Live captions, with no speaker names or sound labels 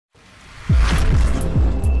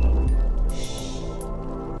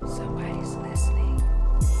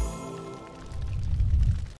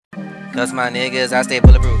Cause my niggas, I stay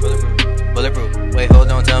bulletproof. Bulletproof. Wait,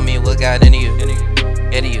 hold on, tell me what got into you.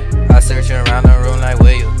 Into you. I search around the room like,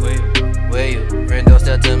 where you? Where you? Friend don't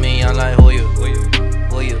step to me, I'm like, who you? Who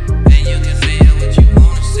you? And you can say what you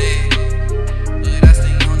wanna say. But I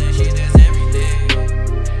stay on this shit, that's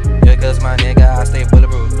everything. Yeah, cause my nigga, I stay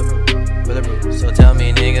bulletproof. Bulletproof. So tell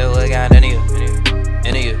me, nigga, what got into you?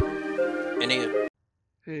 Into you. Into you.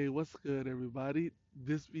 Hey, what's good, everybody?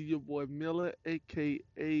 This be your boy Miller,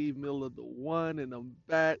 aka Miller the One, and I'm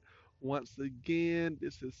back once again.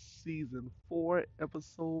 This is season 4,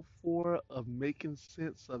 episode 4 of Making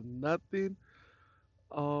Sense of Nothing.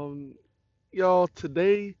 Um, y'all,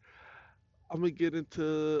 today I'm gonna get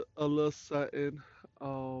into a little something.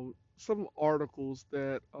 Some articles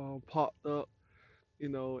that popped up,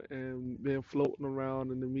 and been floating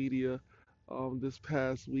around in the media this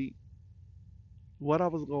past week. What I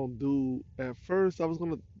was gonna do at first, I was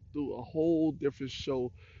gonna do a whole different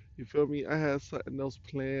show. You feel me? I had something else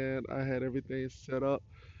planned. I had everything set up,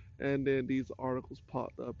 and then these articles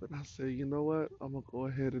popped up, and I said, you know what? I'm gonna go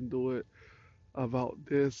ahead and do it about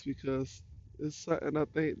this because it's something I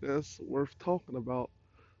think that's worth talking about.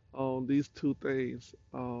 These two things.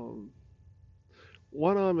 One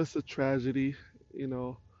of them is a tragedy. You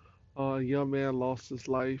know, a young man lost his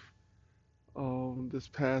life this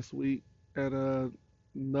past week, and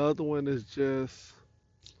another one is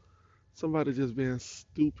somebody just being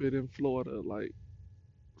stupid in Florida, like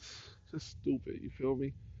just stupid. You feel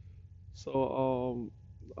me? So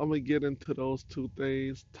I'm gonna get into those two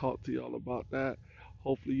things, talk to y'all about that.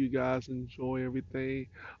 Hopefully you guys enjoy everything.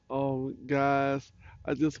 Guys,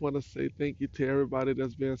 I just want to say thank you to everybody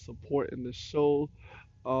that's been supporting the show.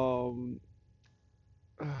 Um,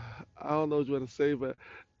 I don't know what you want to say, but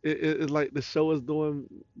it's like the show is doing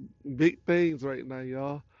big things right now,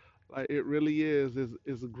 y'all. Like it really is.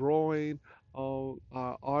 It's growing. Our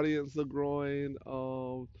audience are growing.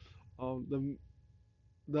 The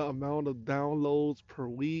amount of downloads per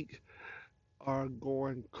week are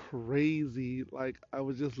going crazy. Like I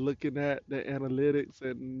was just looking at the analytics,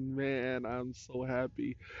 and man, I'm so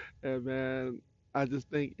happy. And man, I just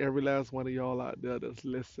thank every last one of y'all out there that's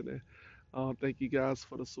listening. Thank you guys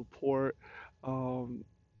for the support. Um,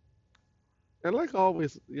 and like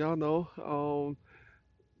always, y'all know,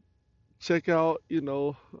 check out,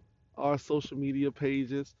 our social media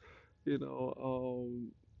pages, you know,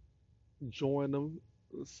 join them,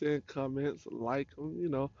 send comments, like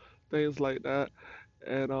them, things like that.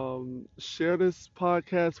 And share this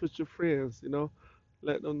podcast with your friends,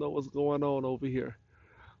 let them know what's going on over here.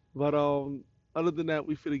 But other than that,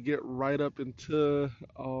 we finna get right up into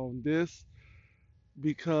this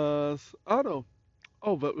because I don't know.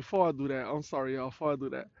 Oh, but before I do that, I'm sorry, y'all. Before I do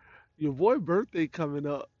that, your boy birthday coming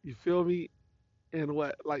up. You feel me? In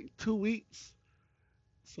what, like 2 weeks?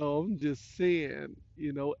 So I'm just saying,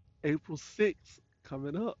 April 6th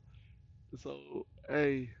coming up. So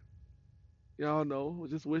hey, y'all know,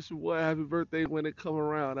 just wish your boy a happy birthday when it come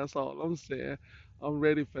around. That's all I'm saying. I'm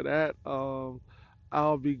ready for that.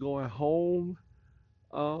 I'll be going home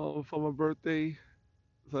for my birthday,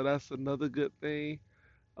 so that's another good thing.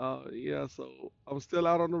 Yeah, so I'm still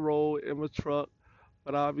out on the road in my truck,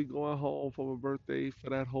 but I'll be going home for my birthday for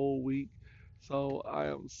that whole week. So I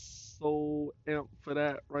am so amped for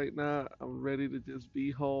that right now. I'm ready to just be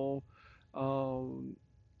home. Um,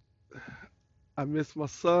 I miss my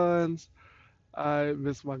sons. I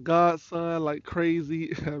miss my godson like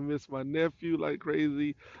crazy. I miss my nephew like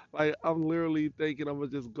crazy. Like I'm literally thinking I'm gonna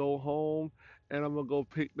just go home and I'm gonna go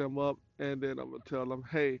pick them up and then I'm gonna tell them,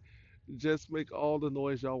 hey, just make all the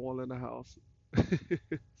noise y'all want in the house.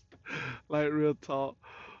 Like real talk.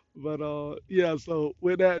 But yeah, so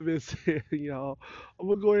with that being said, y'all, I'm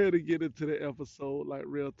gonna go ahead and get into the episode, like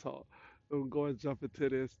real talk. I'm going to jump into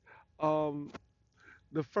this. Um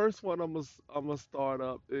the first one I'm gonna start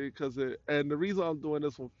up because and the reason I'm doing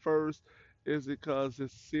this one first is because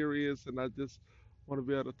it's serious and I just want to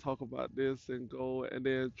be able to talk about this and go and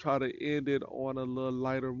then try to end it on a little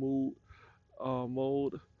lighter mode.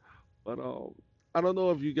 But I don't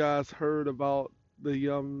know if you guys heard about the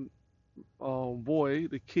young boy,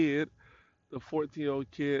 the kid, the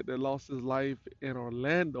 14-year-old kid that lost his life in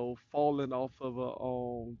Orlando falling off of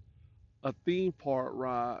a theme park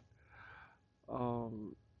ride.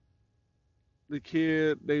 Um, the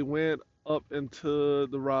kid, they went up into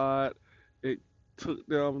the ride. It took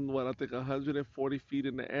them, what, I think 140 feet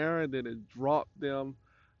in the air, and then it dropped them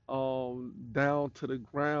down to the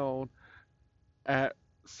ground at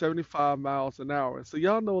 75 miles an hour. So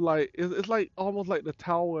y'all know, like it's like almost like the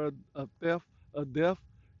tower of death,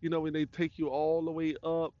 when they take you all the way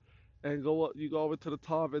up. and go up. You go over to the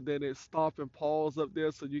top, and then it stop and pause up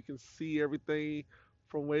there, so you can see everything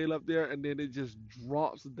from way up there, and then it just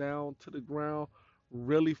drops down to the ground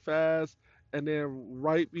really fast. And then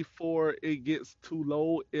right before it gets too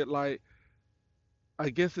low, it like I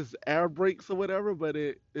guess it's air brakes or whatever, but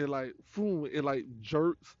it like boom, it like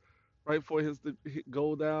jerks right before it hits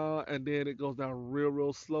go down, and then it goes down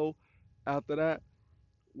real slow after that.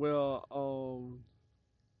 Well,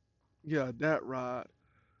 yeah, that ride.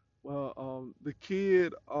 Well, the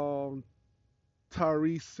kid,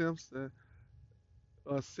 Tyrese Simpson,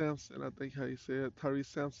 Simpson, I think how you say it, Tyrese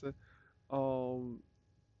Simpson. Um,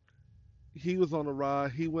 he was on a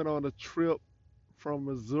ride. He went on a trip from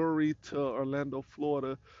Missouri to Orlando,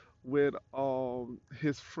 Florida, with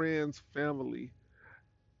his friend's family,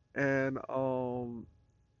 and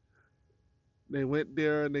they went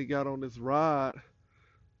there and they got on this ride.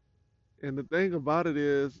 And the thing about it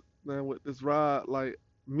is, man, with this ride, like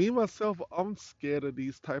me myself, I'm scared of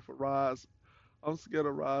these type of rides. I'm scared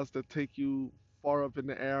of rides that take you far up in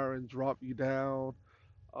the air and drop you down.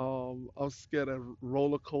 I'm scared of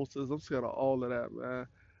roller coasters. I'm scared of all of that, man.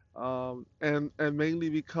 And mainly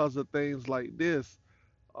because of things like this.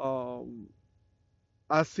 Um,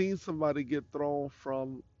 I seen somebody get thrown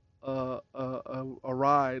from a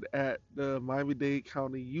ride at the Miami-Dade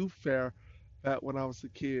County Youth Fair back when I was a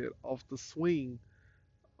kid off the swing,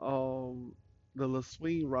 um, the little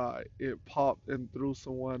swing ride. It popped and threw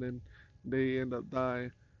someone and they end up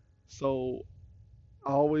dying. So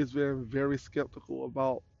I always been very skeptical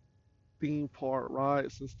about theme park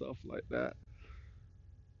rides and stuff like that.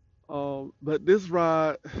 But this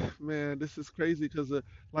ride, man, this is crazy because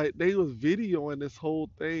like they was videoing this whole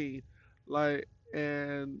thing, like,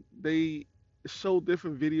 and they show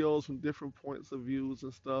different videos from different points of views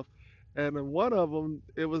and stuff. And in one of them,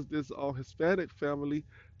 it was this Hispanic family.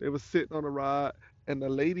 They was sitting on a ride, and the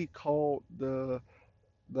lady called the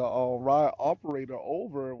ride operator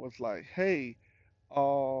over and was like, "Hey,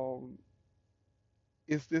 um,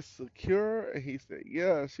 is this secure?" And he said,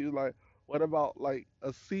 yeah. She was like, what about like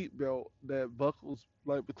a seat belt that buckles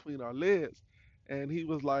like between our legs? And he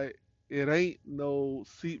was like, it ain't no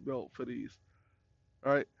seat belt for these,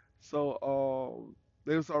 right? So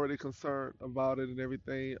they was already concerned about it and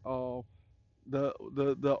everything. The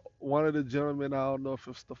one of the gentlemen, I don't know if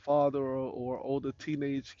it's the father or older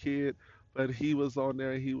teenage kid, but he was on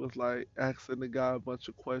there. He was like asking the guy a bunch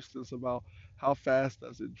of questions about how fast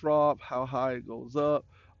does it drop, how high it goes up,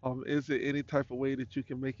 is there any type of way that you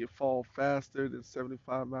can make it fall faster than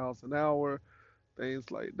 75 miles an hour,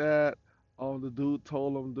 things like that. The dude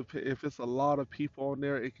told him if it's a lot of people on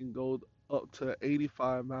there, it can go up to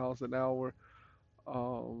 85 miles an hour,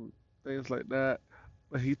 um, things like that.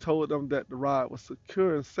 But he told them that the ride was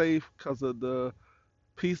secure and safe because of the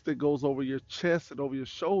piece that goes over your chest and over your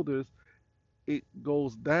shoulders. It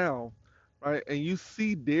goes down, right? And you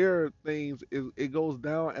see their things, it goes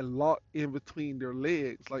down and locked in between their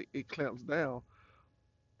legs, like it clamps down.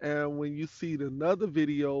 And when you see another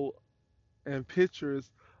video and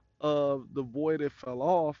pictures of the boy that fell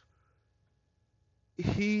off,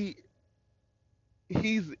 he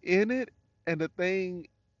he's in it, and the thing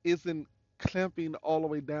isn't clamping all the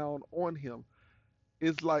way down on him.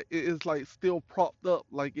 It's like still propped up,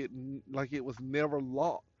 like it was never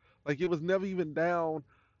locked, like it was never even down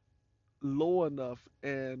low enough.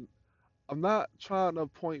 And I'm not trying to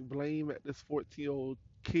point blame at this 14-year-old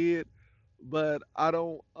kid, but I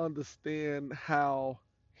don't understand how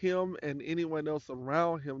him and anyone else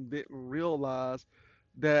around him didn't realize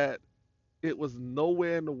that it was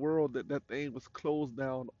nowhere in the world that that thing was closed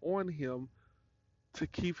down on him to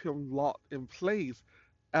keep him locked in place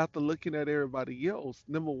after looking at everybody else.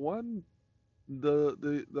 Number one,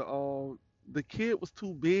 the kid was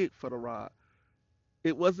too big for the ride.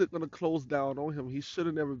 It wasn't gonna close down on him. He should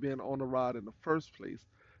have never been on the ride in the first place.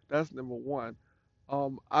 That's number one.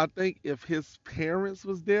 I think if his parents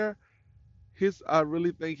was there, his I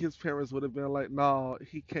really think his parents would have been like, "Nah,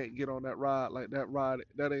 he can't get on that ride. Like that ride,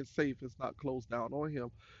 that ain't safe. It's not closed down on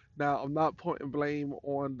him." Now, I'm not pointing blame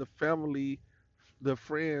on the family, the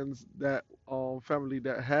friends that family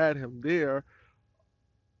that had him there,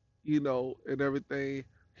 and everything.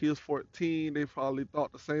 He was 14. They probably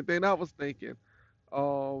thought the same thing I was thinking.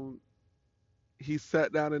 Um, he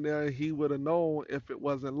sat down in there. He would have known if it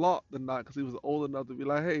wasn't locked or not, because he was old enough to be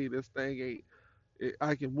like, "Hey, this thing ain't.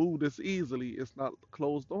 I can move this easily. It's not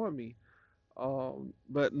closed on me."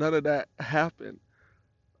 But none of that happened.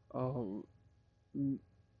 Um,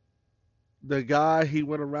 the guy, he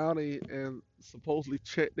went around and supposedly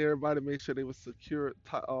checked everybody, make sure they were secured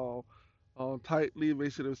tightly,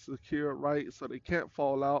 make sure they were secured right, so they can't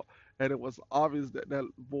fall out. and it was obvious that that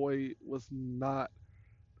boy was not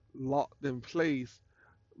locked in place.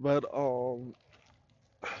 But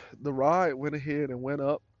the ride went ahead and went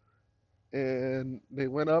up, and they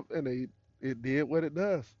went up, and they it did what it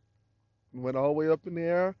does. Went all the way up in the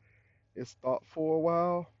air. It stopped for a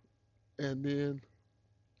while, and then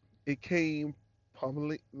it came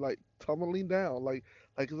pummeling, like tumbling down, like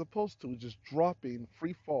it's supposed to, just dropping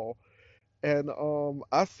free fall. And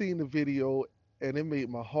I seen the video, and it made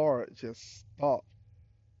my heart just stop,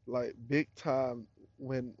 like big time,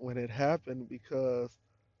 when it happened, because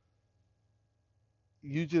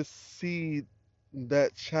you just see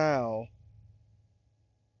that child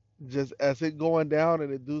just as it going down,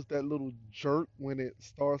 and it does that little jerk when it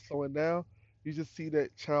starts slowing down. You just see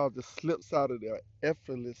that child just slips out of there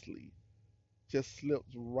effortlessly, just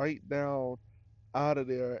slips right down out of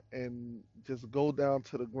there and just go down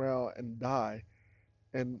to the ground and die.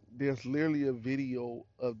 And there's literally a video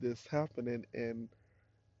of this happening, and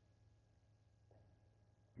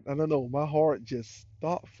I don't know, my heart just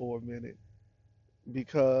stopped for a minute,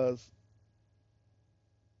 because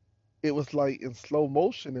it was like in slow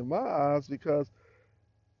motion in my eyes, because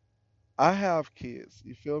I have kids,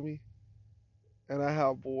 you feel me? And I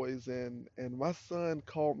have boys, and my son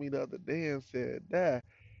called me the other day and said, "Dad,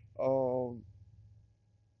 um,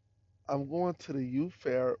 I'm going to the youth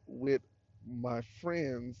fair with my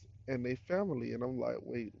friends and their family." And I'm like,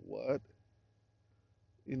 "Wait, what?"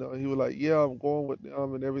 He was like, "Yeah, I'm going with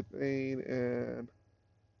them and everything, and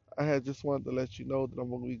I had just wanted to let you know that I'm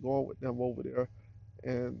gonna be going with them over there."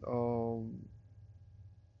 And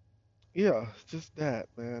yeah, just that,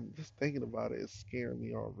 man. Just thinking about it is scaring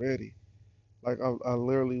me already. Like I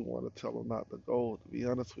literally want to tell them not to go, to be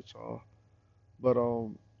honest with y'all. But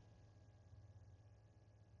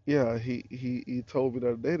yeah, he told me the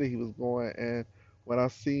other day that he was going, and when I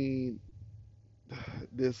seen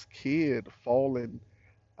this kid falling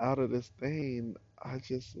out of this thing, I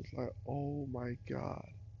just was like, oh my God.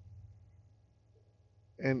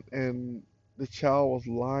 And the child was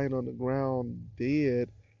lying on the ground dead,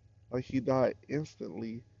 like he died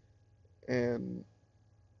instantly. And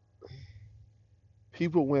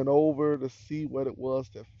people went over to see what it was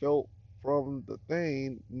that felt from the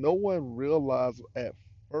thing. No one realized at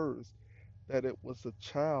first that it was a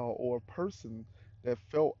child or a person that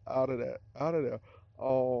fell out of there.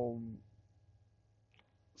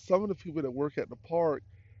 Some of the people that work at the park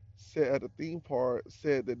said at the theme park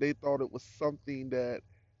said that they thought it was something that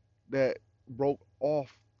broke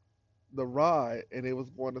off the ride, and they was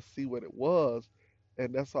going to see what it was,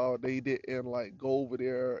 and that's how they didn't like go over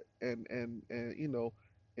there, and and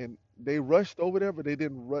they rushed over there, but they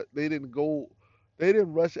didn't rush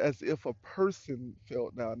as if a person fell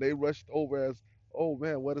down. They rushed over as, oh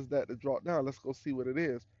man, what is that that dropped down? Let's go see what it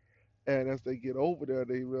is. And as they get over there,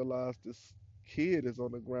 they realize this kid is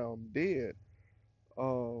on the ground dead.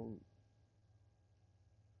 um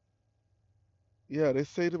yeah, they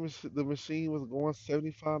say the machine was going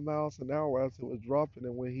 75 miles an hour as it was dropping,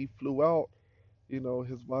 and when he flew out,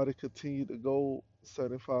 his body continued to go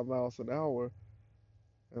 75 miles an hour.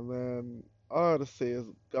 And man, all I gotta say is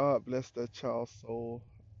God bless that child's soul.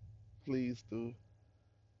 Please do.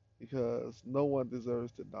 Because no one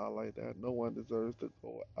deserves to die like that. No one deserves to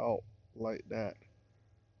go out like that.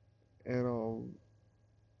 And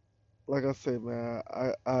like I say, man,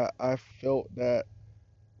 I felt that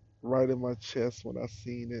right in my chest when I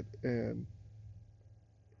seen it, and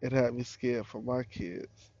it had me scared for my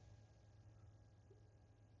kids.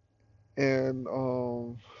 And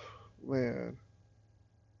man,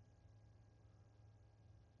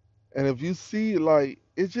 and if you see, like,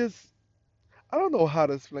 it just, I don't know how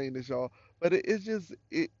to explain this, y'all, but it's just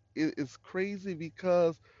it's crazy,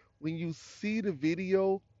 because when you see the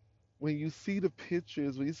video, when you see the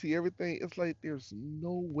pictures, when you see everything, it's like there's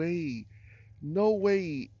no way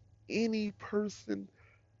any person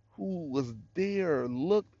who was there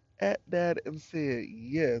looked at that and said,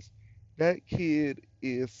 yes, that kid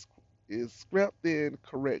is scrapped in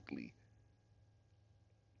correctly.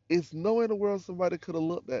 It's no in the world somebody could have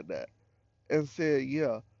looked at that and said,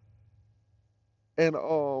 yeah. And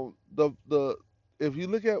the if you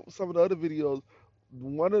look at some of the other videos,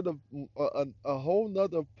 one of the a whole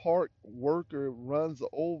nother park worker runs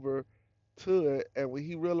over to it, and when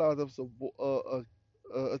he realized it was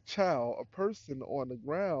a child, a person on the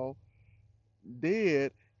ground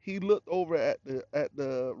dead, he looked over at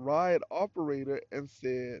the ride operator and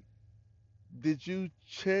said, "Did you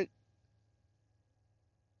check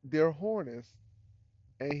their harness?"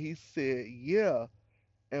 And he said, "Yeah."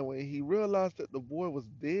 And when he realized that the boy was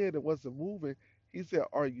dead and wasn't moving, he said,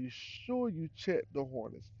 "Are you sure you checked the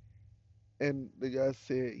harness?" And the guy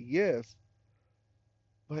said yes,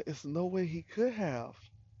 but it's no way he could have.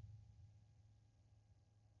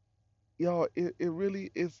 Y'all, it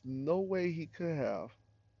really is no way he could have.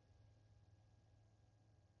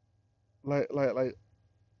 Like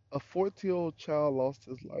a 14-year-old child lost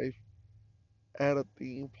his life at a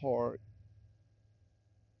theme park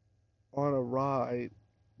on a ride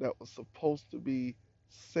that was supposed to be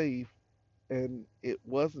safe, and it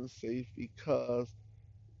wasn't safe because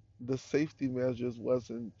the safety measures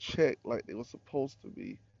wasn't checked like they were supposed to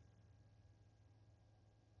be.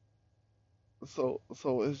 So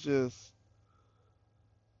it's just,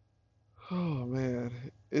 oh man,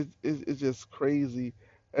 it's just crazy.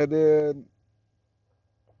 And then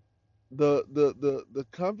the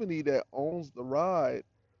company that owns the ride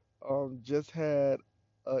just had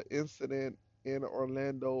an incident in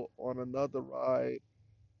Orlando on another ride.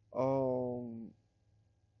 Um,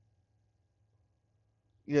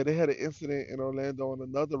 yeah, they had an incident in Orlando on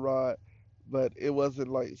another ride, but it wasn't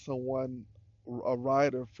like a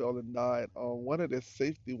rider fell and died. One of the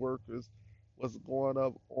safety workers was going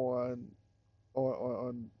up on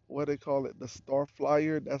what they call it, the star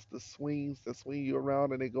flyer. That's the swings that swing you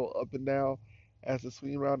around and they go up and down. As the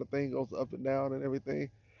swing around, the thing goes up and down and everything.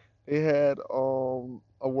 They had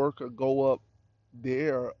a worker go up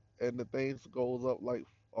there, and the thing goes up like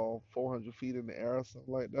 400 feet in the air or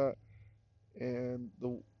something like that. And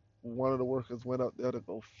the one of the workers went up there to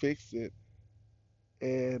go fix it,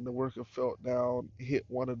 and the worker fell down, hit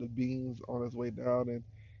one of the beams on his way down, and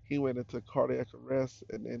he went into cardiac arrest,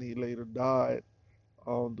 and then he later died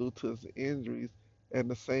due to his injuries. And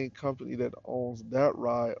the same company that owns that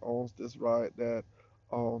ride owns this ride that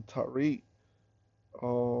Tariq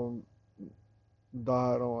um,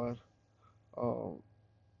 died on. Um,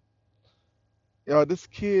 yeah, this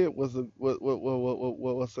kid was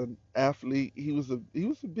an athlete. He was a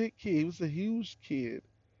big kid. He was a huge kid.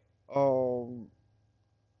 Um,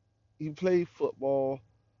 he played football.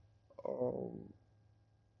 Um,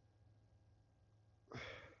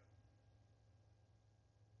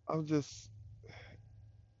 I'm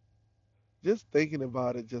just thinking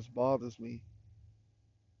about it just bothers me.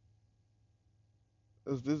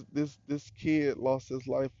 'Cause this kid lost his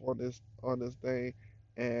life on this thing,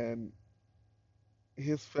 and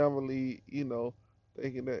his family,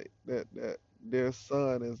 thinking that their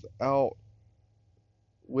son is out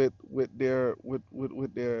with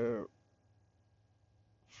their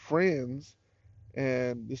friends,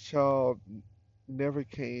 and this child never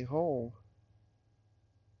came home.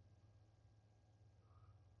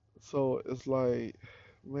 So it's like,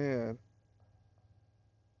 man,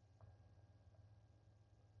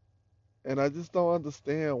 and I just don't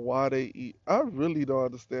understand why they eat. I really don't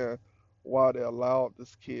understand why they allowed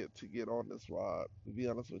this kid to get on this ride. To be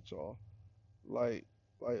honest with y'all, like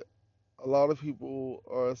like a lot of people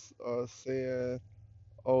are saying,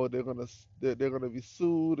 oh, they're gonna be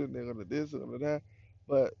sued and they're gonna this and gonna that,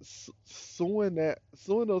 but suing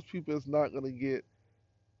those people is not gonna get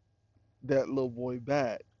that little boy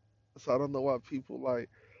back. So I don't know why people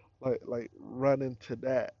like run into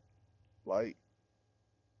that. Like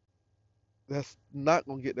that's not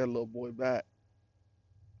gonna get that little boy back.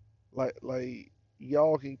 Like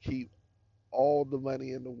y'all can keep all the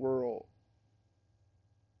money in the world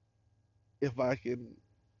if I can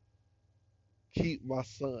keep my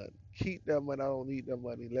son. Keep that money. I don't need that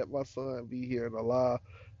money. Let my son be here and alive.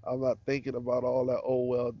 I'm not thinking about all that. Oh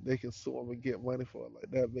well, they can sue him and get money for it.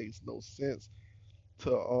 Like that makes no sense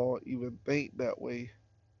to even think that way.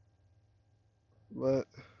 But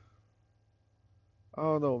I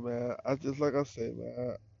don't know, man. I just like I say,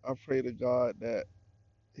 man. I pray to God that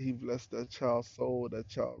He bless that child's soul. That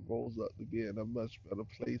child grows up to be in a much better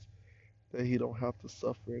place. That he don't have to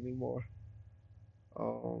suffer anymore.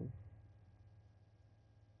 Um,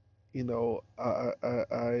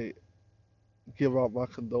 I give out my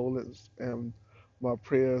condolence and my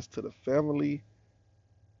prayers to the family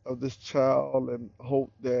of this child, and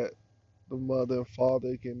hope that the mother and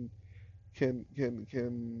father can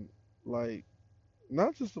like,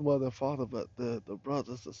 not just the mother and father, but the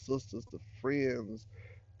brothers, the sisters, the friends,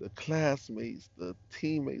 the classmates, the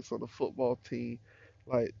teammates on the football team.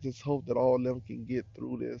 Like, just hope that all of them can get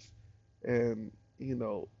through this, and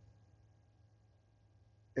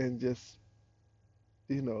and just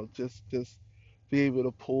be able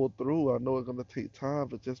to pull through. I know it's gonna take time,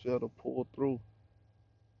 but just be able to pull through.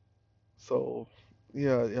 So,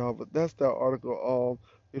 yeah, but that's that article.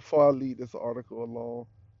 Before I leave this article alone,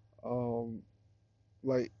 um,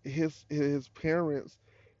 like his parents,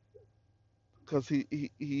 because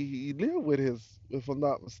he lived with his, if I'm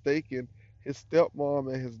not mistaken, his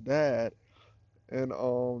stepmom and his dad, And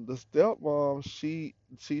the stepmom,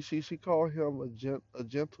 she called him a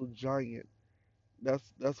gentle giant.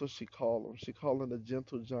 That's what she called him. She called him a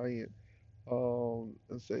gentle giant. And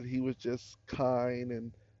said he was just kind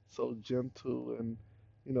and so gentle and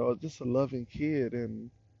just a loving kid.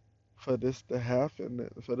 And for this to happen,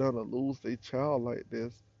 for them to lose their child like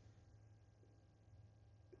this,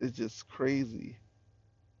 it's just crazy.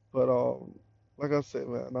 But like I said,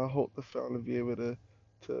 man, I hope the family be able to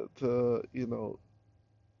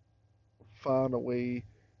find a way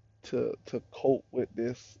to cope with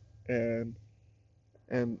this and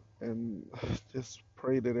and just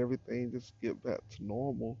pray that everything just get back to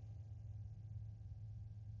normal.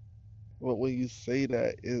 But when you say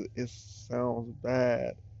that, it sounds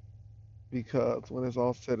bad because when it's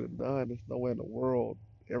all said and done, there's nowhere in the world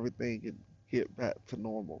everything can get back to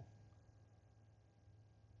normal.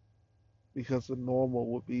 Because the normal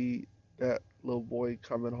would be that little boy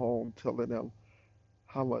coming home telling them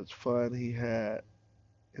how much fun he had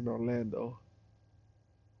in Orlando.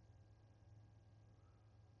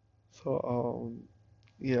 So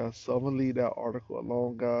yeah, so I'm gonna leave that article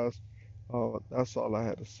alone, guys. That's all I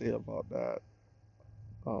had to say about that.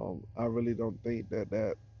 I really don't think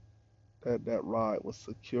that ride was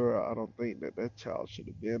secure. I don't think that child should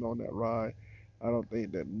have been on that ride. I don't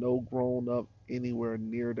think that no grown up anywhere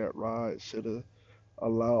near that ride should have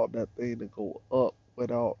allowed that thing to go up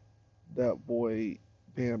without that boy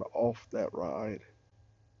being off that ride.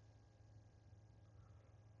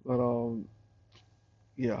 But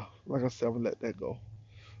yeah, like I said, I'm gonna let that go.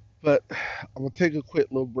 But I'm gonna take a quick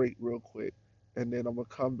little break, real quick, and then I'm gonna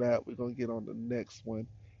come back. We're gonna get on the next one.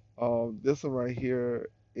 This one right here,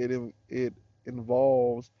 it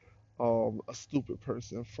involves a stupid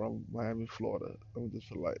person from Miami, Florida. Let me just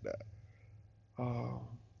put it like that. Um,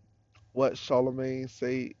 what Charlemagne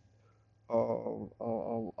say?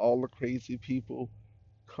 All the crazy people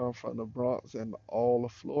come from the Bronx and all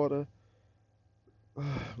of Florida.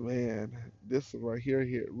 Man, this one right here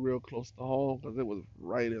hit real close to home because it was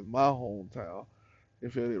right in my hometown.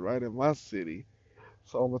 It feel it right in my city.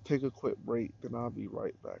 So I'm gonna take a quick break, then I'll be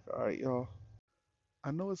right back. All right, y'all.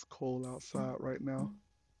 I know it's cold outside right now,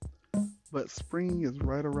 but spring is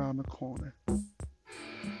right around the corner.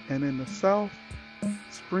 And in the South,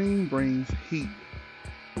 spring brings heat.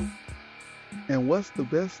 And what's the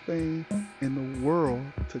best thing in the world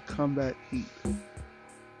to combat heat?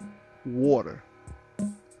 Water.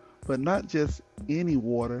 But not just any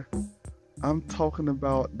water. I'm talking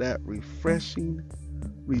about that refreshing,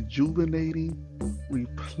 rejuvenating,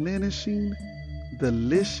 replenishing,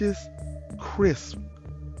 delicious, crisp,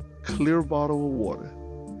 clear bottle of water.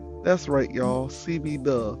 That's right, y'all. CB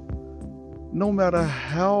Dub. No matter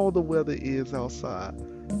how the weather is outside,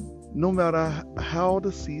 no matter how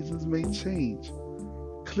the seasons may change,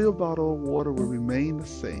 clear bottle of water will remain the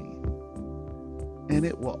same, and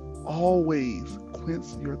it will always quench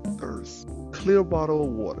your thirst. Clear bottle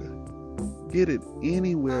of water. Get it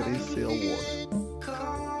anywhere they sell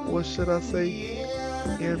water. Or should I say,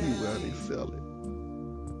 everywhere they sell it.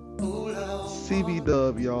 CB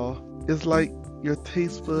Dub, y'all. It's like your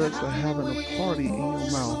taste buds are having a party in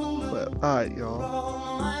your mouth. But alright,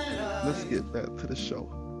 y'all. Let's get back to the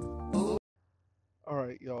show.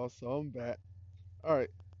 Alright, y'all. So I'm back. Alright.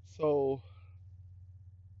 So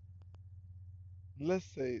let's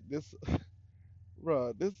say this,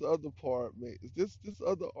 bruh, this other part makes this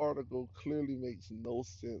other article clearly makes no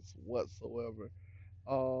sense whatsoever.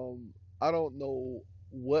 Um, I don't know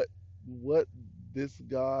what this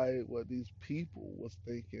guy, what these people was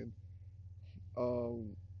thinking.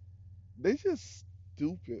 Um, they just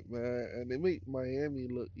stupid, man, and they make Miami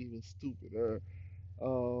look even stupider.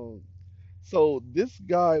 Um, so this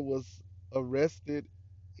guy was arrested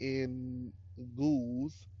in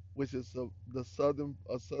Goose, which is the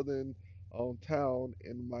southern town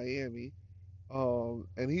in Miami.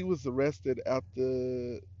 And he was arrested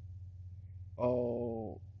after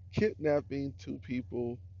uh, kidnapping two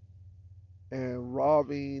people and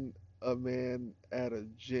robbing a man at a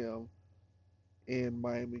gym in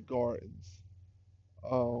Miami Gardens.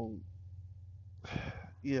 Um,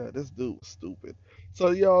 yeah, this dude was stupid. So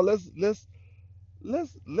y'all, let's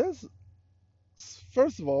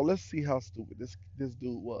first of all let's see how stupid this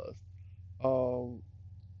dude was. Um,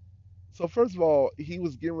 so first of all, he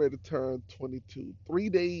was getting ready to turn 22, 3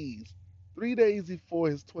 days before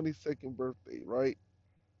his 22nd birthday, right?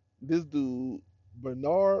 This dude,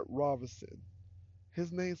 Bernard Robinson,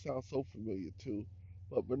 his name sounds so familiar too,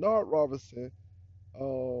 but Bernard Robinson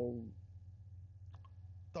um,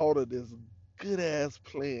 thought of this good ass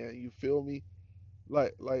plan. You feel me?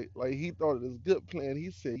 Like he thought of this good plan.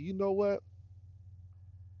 He said, you know what?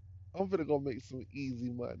 I'm finna go make some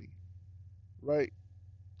easy money, right?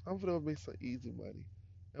 I'm finna go make some easy money.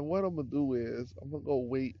 And what I'm gonna do is I'm gonna go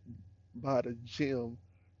wait by the gym,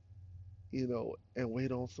 and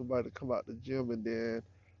wait on somebody to come out the gym, and then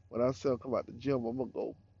when I say come out the gym, I'm gonna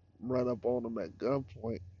go run up on them at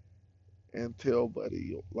gunpoint and tell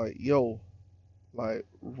buddy like, yo, like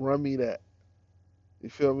run me that. You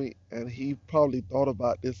feel me? And he probably thought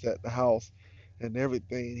about this at the house and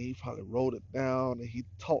everything. He probably wrote it down and he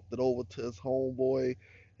talked it over to his homeboy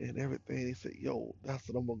and everything. He said, "Yo, that's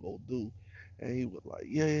what I'm gonna go do." And he was like,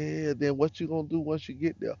 "Yeah, yeah, yeah." Then what you gonna do once you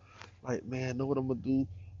get there? Like, man, know what I'm gonna do?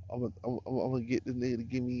 I'm gonna get the nigga to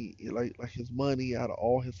give me like his money out of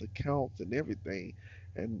all his accounts and everything.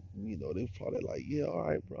 And they probably like, "Yeah, all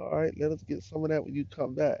right, bro, all right, let us get some of that when you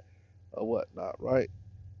come back or whatnot, right?"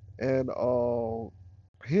 And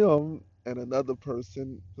him and another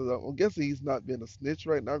person, because I'm guessing he's not being a snitch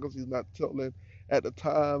right now because he's not telling. At the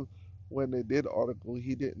time when they did the article,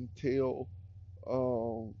 he didn't tell.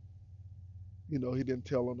 Um, he didn't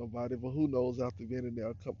tell on nobody. But who knows? After being in there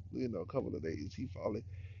a couple of days, he probably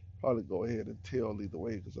go ahead and tell either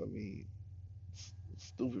way. Because I mean,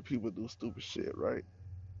 stupid people do stupid shit, right?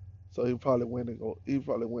 So he probably went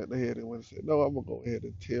ahead and went and said, no, I'm gonna go ahead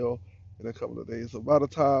and tell in a couple of days. So by the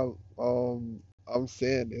time I'm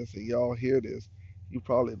saying this and y'all hear this, you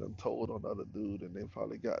probably done told on the other dude and they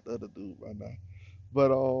probably got the other dude by now.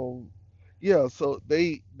 But yeah, so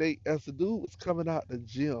they as the dude was coming out the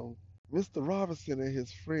gym, Mr. Robinson and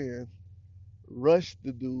his friend rushed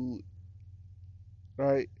the dude,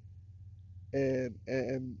 right? And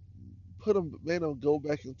made him go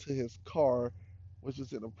back into his car, which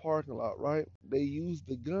was in the parking lot, right? They used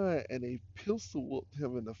the gun and they pistol whooped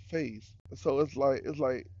him in the face. So it's like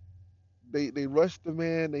they rushed the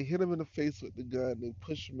man, they hit him in the face with the gun, they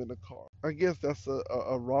pushed him in the car. I guess that's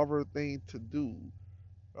a robber thing to do.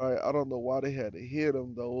 Right? I don't know why they had to hit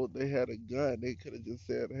him though. They had a gun. They could have just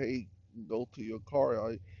said, "Hey, go to your car."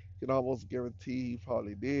 I can almost guarantee he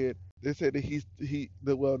probably did. They said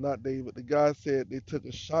that well, not they, but the guy said they took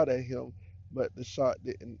a shot at him, but the shot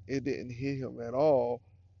didn't hit him at all.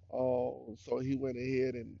 So he went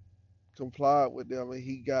ahead and complied with them, and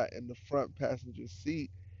he got in the front passenger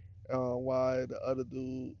seat while the other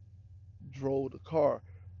dude drove the car,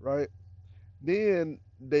 right? Then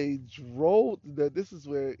they drove that. This is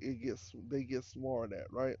where they get smart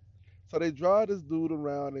at, right? So they drive this dude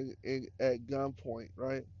around at gunpoint,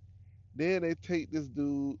 right? Then they take this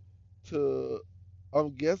dude to,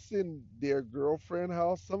 I'm guessing their girlfriend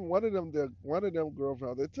house. One of them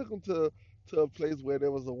girlfriends. They took him to a place where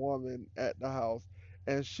there was a woman at the house,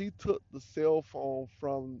 and she took the cell phone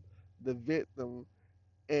from the victim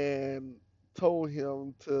and told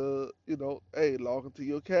him to, hey, log into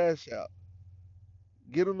your cash app.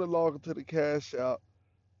 Get him to log into the cash app.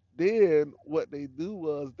 Then what they do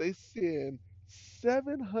was they send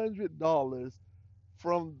 $700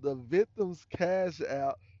 from the victim's cash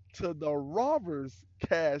app to the robber's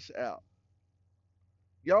cash app.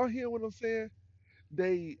 Y'all hear what I'm saying?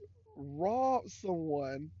 They robbed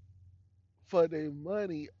someone for their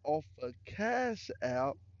money off a cash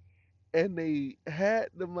app, and they had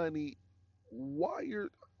the money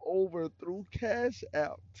wired over through cash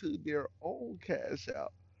app to their own cash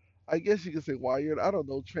app. I guess you could say wired. I don't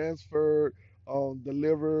know, transferred,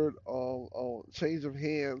 delivered, change of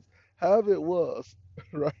hands, however it was,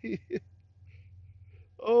 right?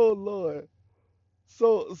 Oh Lord.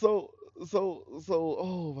 So so so.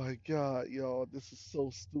 Oh my God, y'all, this is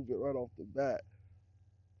so stupid right off the bat.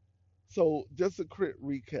 So just a quick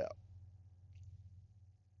recap.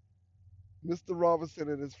 Mr. Robinson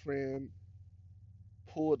and his friend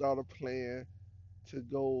pulled out a plan to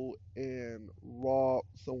go and rob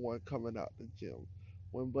someone coming out the gym.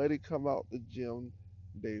 When Buddy come out the gym,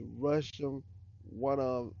 they rush him. One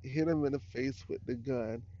of them hit him in the face with the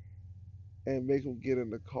gun and make him get in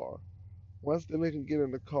the car. Once they make him get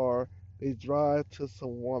in the car, they drive to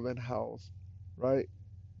some woman house, right?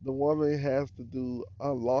 The woman has to do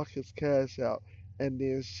unlock his cash out, and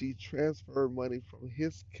then she transferred money from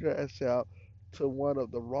his cash out to one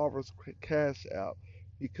of the robbers' cash out,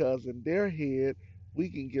 because in their head we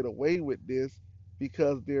can get away with this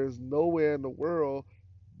because there's nowhere in the world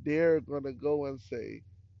they're gonna go and say,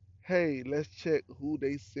 "Hey, let's check who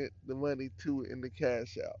they sent the money to in the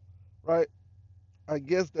cash out," right? I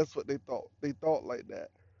guess that's what they thought. They thought like that.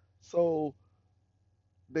 So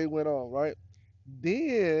they went on, right?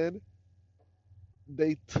 Then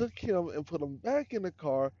they took him and put him back in the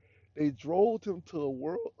car. They drove him to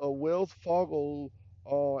a Wells Fargo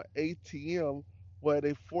ATM where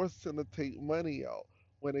they forced him to take money out.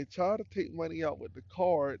 When they tried to take money out with the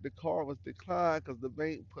card was declined because the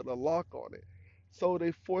bank put a lock on it. So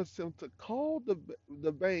they forced him to call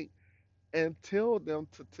the bank and tell them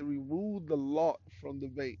to remove the lock from the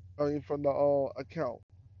bank. I mean, from the account,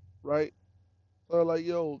 right? So they're like,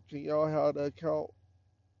 yo, can y'all have the account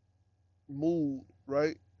moved,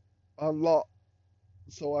 right? Unlocked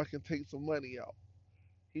so I can take some money out.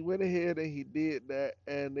 He went ahead and he did that,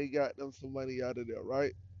 and they got them some money out of there,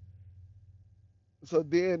 right? So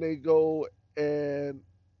then they go and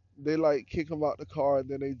they like kick him out the car, and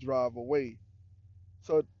then they drive away.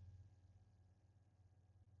 So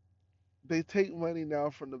they take money now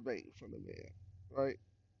from the bank from the man, right?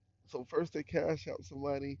 So first they cash out some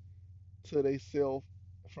money to themselves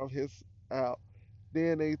from his out.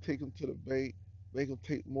 Then they take him to the bank, make him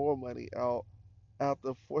take more money out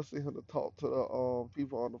after forcing him to talk to the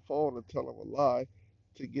people on the phone and tell him a lie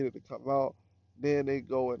to get it to come out. Then they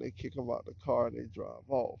go and they kick him out the car and they drive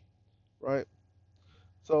off, right?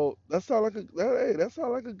 So that sound like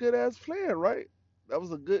a good ass plan, right? That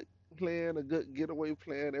was a good plan, a good getaway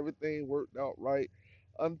plan. Everything worked out right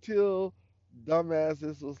until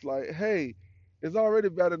dumbasses was like, "Hey, it's already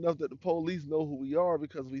bad enough that the police know who we are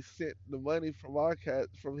because we sent the money from our cash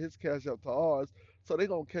from his cash up to ours, so they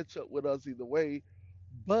gonna catch up with us either way.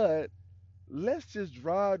 But let's just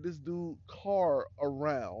drive this dude car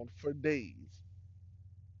around for days."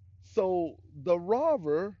 So the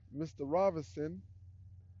robber, Mr. Robinson,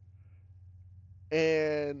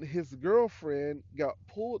 and his girlfriend got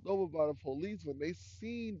pulled over by the police when they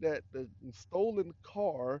seen that the stolen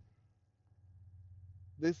car.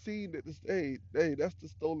 They seen that hey, that's the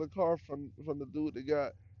stolen car from the dude that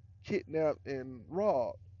got kidnapped and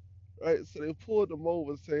robbed, right? So they pulled them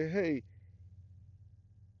over and say, hey,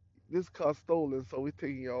 this car's stolen, so we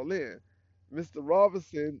taking y'all in. Mr.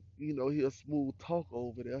 Robinson, he a smooth talker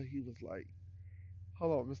over there. He was like,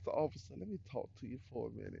 hold on, Mr. Officer, let me talk to you for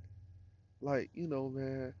a minute. Like,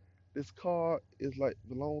 man, this car is like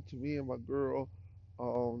belonged to me and my girl.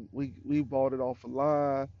 We bought it off a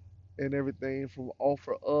line and everything from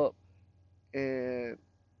offer up, and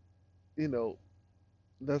you know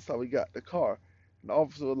that's how we got the car. And the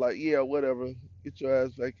officer was like, yeah, whatever, get your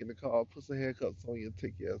ass back in the car, put some handcuffs on you, and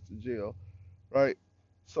take your ass to jail, right?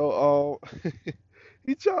 So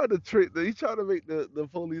he tried to make the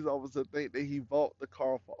police officer think that he bought the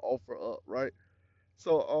car for offer up, right?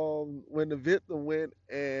 So when the victim went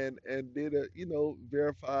and did a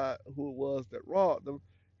verify who it was that robbed them,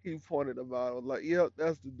 he pointed them out. I was like, "Yep,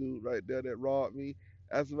 that's the dude right there that robbed me.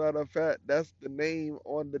 As a matter of fact, that's the name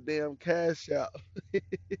on the damn cash app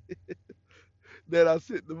that I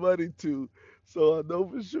sent the money to. So I know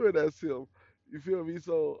for sure that's him. You feel me?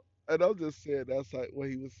 So and I'm just saying that's like what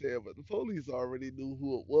he was saying, but the police already knew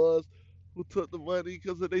who it was who took the money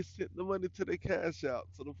because they sent the money to their cash out.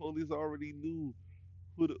 So the police already knew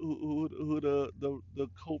who the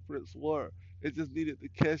culprits were. They just needed to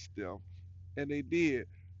catch them, and they did.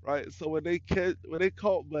 Right. So when they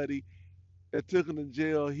caught Buddy and took him to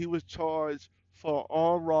jail, he was charged for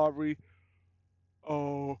armed robbery.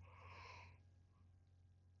 Oh,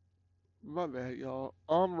 my bad, y'all.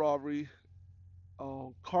 Armed robbery,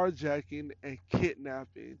 carjacking, and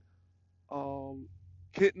kidnapping. Um,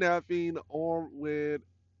 Kidnapping armed with.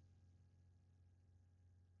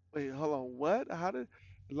 Wait, hold on. What? How did?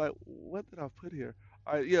 Like, what did I put here?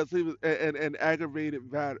 All right, yeah. So he was and aggravated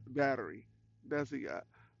battery. That's he got,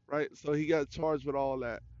 right? So he got charged with all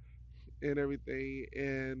that and everything,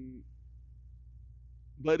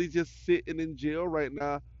 but he's just sitting in jail right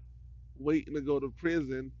now, waiting to go to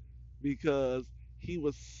prison because he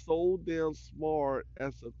was so damn smart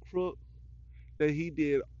as a crook that he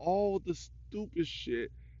did all the stupid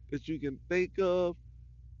shit that you can think of,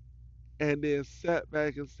 and then sat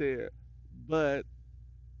back and said, "But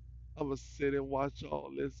I'm gonna sit and watch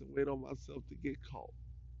all this and wait on myself to get caught.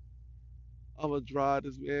 I'm gonna drive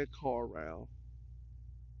this man car around,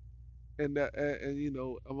 and I'm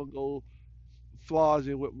gonna go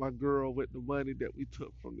flogging with my girl with the money that we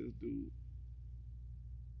took from this dude,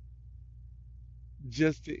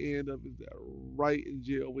 just to end up right in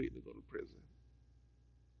jail waiting to go to prison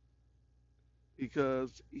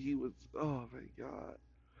because he was. Oh my god!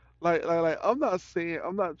 Like I'm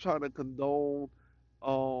not trying to condone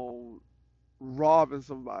um robbing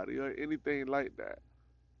somebody or anything like that.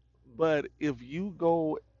 But if you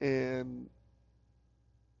go and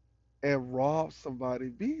rob somebody,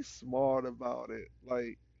 be smart about it.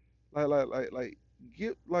 Like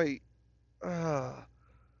get uh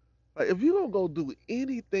like if you don't go do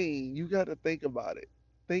anything, you got to think about it,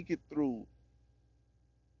 think it through,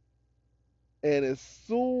 and as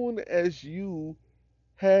soon as you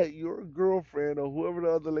had your girlfriend or whoever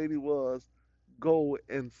the other lady was go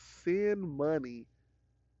and send money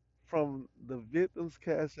from the victim's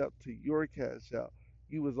cash out to your cash out,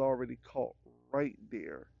 you was already caught right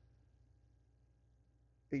there.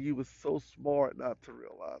 And you was so smart not to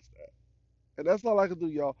realize that. And that's all I could do,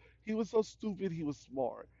 y'all. He was so stupid, he was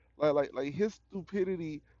smart. Like his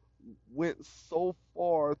stupidity went so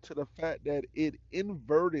far to the fact that it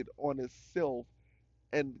inverted on itself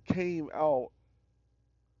and came out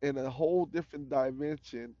in a whole different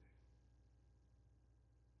dimension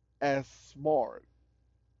as smart.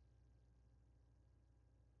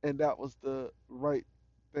 And that was the right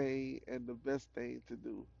thing and the best thing to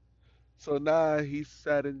do. So now he's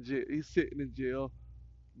sat in jail. He's sitting in jail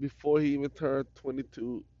before he even turned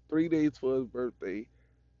 22, 3 days for his birthday.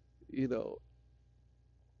 You know,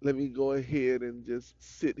 let me go ahead and just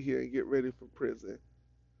sit here and get ready for prison.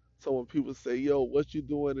 So when people say, "Yo, what you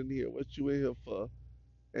doing in here? What you in here for?"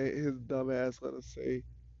 and his dumb ass gonna say,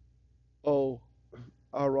 "Oh,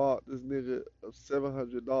 I robbed this nigga of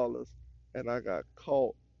 $700 and I got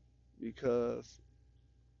caught because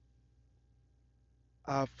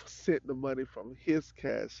I sent the money from his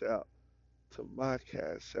cash out to my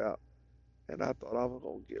cash out, and I thought I was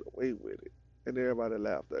gonna get away with it." And everybody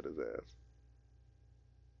laughed at his ass.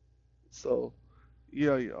 So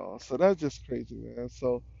yeah, y'all. So that's just crazy, man.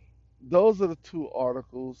 So those are the two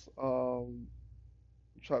articles. I'm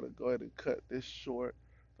trying to go ahead and cut this short.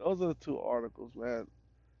 Those are the two articles, man.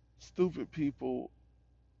 Stupid people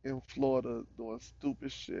in Florida doing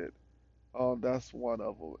stupid shit. That's one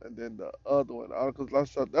of them. And then the other one, articles.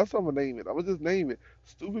 That's what I'm gonna name it. I'm gonna just name it.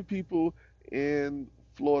 Stupid people in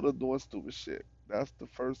Florida doing stupid shit. That's the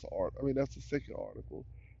first art. I mean, that's the second article.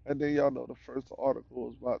 And then y'all know the first article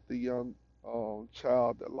is about the young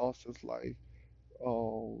child that lost his life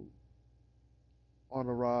um, on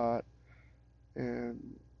a ride.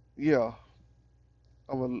 And yeah,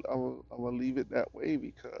 I'm gonna leave it that way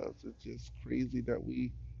because it's just crazy that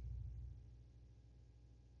we.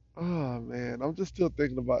 Oh man, I'm just still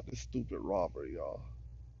thinking about this stupid robbery, y'all.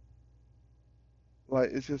 Like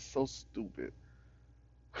it's just so stupid.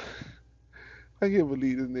 I can't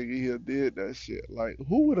believe this nigga here did that shit. Like,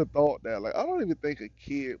 who would have thought that? Like, I don't even think a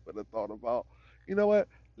kid would have thought about, you know what?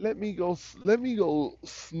 Let me go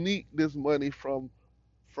sneak this money from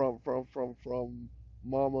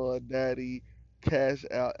mama or daddy cash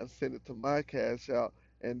out and send it to my cash out,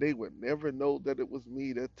 and they would never know that it was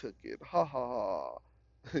me that took it. Ha ha ha.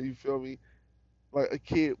 You feel me? Like a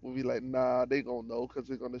kid would be like, nah, they gonna know because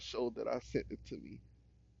they're gonna show that I sent it to me.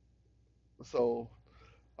 So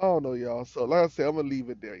I don't know, y'all. So, like I said, I'm gonna leave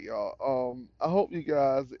it there, y'all. I hope you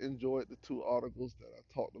guys enjoyed the two articles that I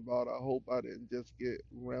talked about. I hope I didn't just get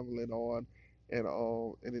rambling on and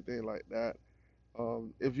anything like that.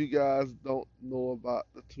 If you guys don't know about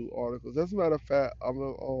the two articles, as a matter of fact, I'm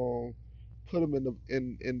gonna put them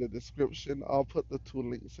in the description. I'll put the two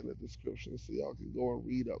links in the description so y'all can go and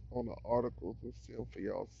read up on the articles and see them for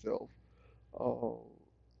yourself. Um,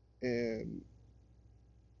 and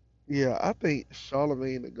yeah, I think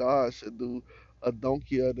Charlemagne the God should do a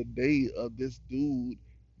donkey of the day of this dude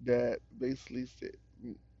that basically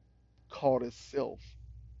called himself,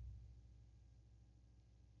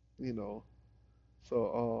 you know.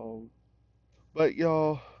 So, but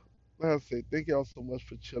y'all, like I say, thank y'all so much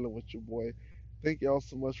for chilling with your boy. Thank y'all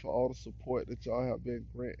so much for all the support that y'all have been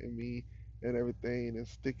granting me and everything, and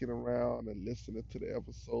sticking around and listening to the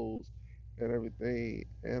episodes and everything.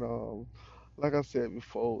 And like I said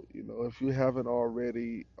before, you know, if you haven't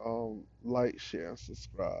already, like, share, and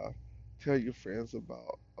subscribe. Tell your friends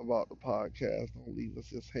about the podcast. Don't leave us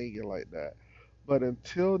just hanging like that. But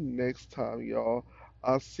until next time, y'all,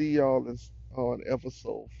 I'll see y'all on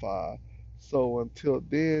episode 5. So until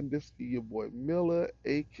then, this is your boy Miller,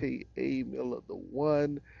 aka Miller the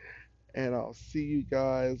One, and I'll see you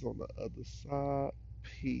guys on the other side.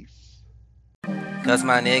 Peace. Cause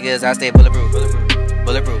my niggas, I stay bulletproof.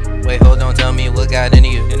 Bulletproof. Wait, hold on, tell me what got into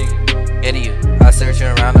you. Into you. I search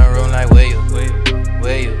around the room like where you?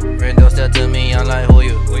 Where you? Rendo step to me, I'm like who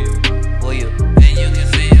you? Who you? And you can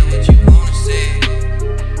say what you wanna say,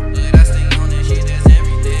 but I stay on this shit, that's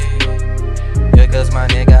everything. Yeah, cause my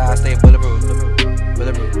nigga, I stay bulletproof.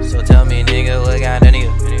 Bulletproof. So tell me, nigga, what got into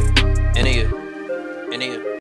you? Into you. Into you.